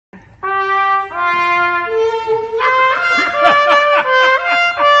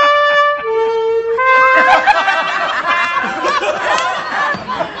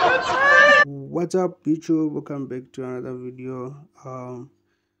What's up, YouTube? Welcome back to another video.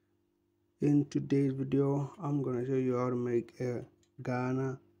 In today's video, I'm gonna show you how to make a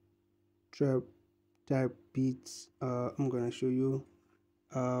Gunna Guitar Type Beats. I'm gonna show you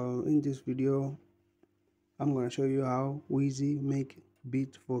in this video. I'm gonna show you how Wheezy make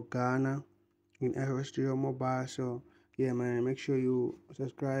beats for Gunna in flstudiomobile. So yeah, man, make sure you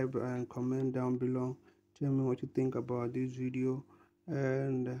subscribe and comment down below. Tell me what you think about this video.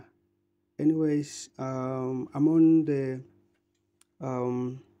 And anyways, um I'm on the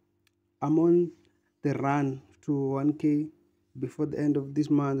run to 1K before the end of this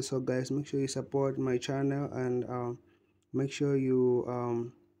month. So guys, make sure you support my channel and make sure you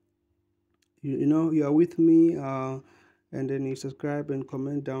are with me, and then you subscribe and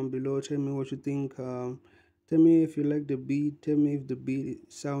comment down below. Tell me what you think. Tell me if you like the beat. Tell me if the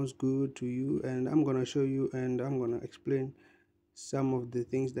beat sounds good to you, and I'm gonna show you and I'm gonna explain some of the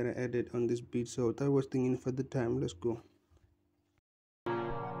things that I added on this beat. So without wasting any further time, let's go.